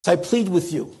I plead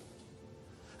with you.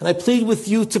 And I plead with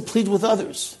you to plead with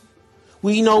others.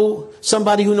 We know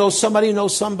somebody who knows somebody who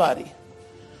knows somebody.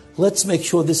 Let's make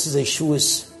sure this is a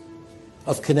Shavuos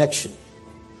of connection.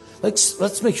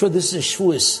 Let's make sure this is a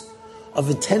Shavuos of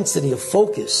intensity, of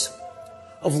focus,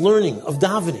 of learning, of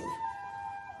davening,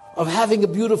 of having a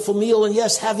beautiful meal, and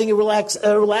yes, having a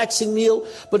relaxing meal,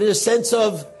 but in a sense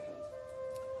of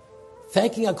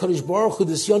thanking HaKadosh Baruch Hu.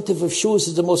 This yontif of Shavuos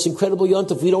is the most incredible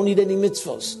yontif. We don't need any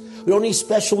mitzvos. We don't need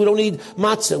special. We don't need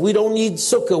matzah. We don't need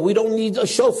sukkah. We don't need a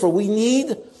shofar. We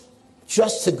need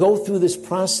just to go through this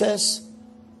process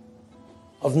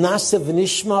of Nasa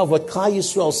v'Nishma, of what Klal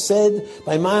Yisrael said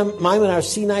by Maimon Har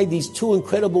Sinai, these two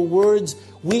incredible words.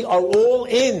 We are all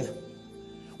in.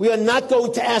 We are not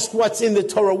going to ask what's in the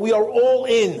Torah. We are all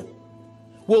in.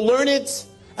 We'll learn it,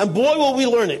 and boy will we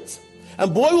learn it.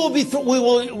 And boy will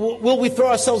we throw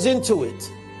ourselves into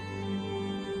it.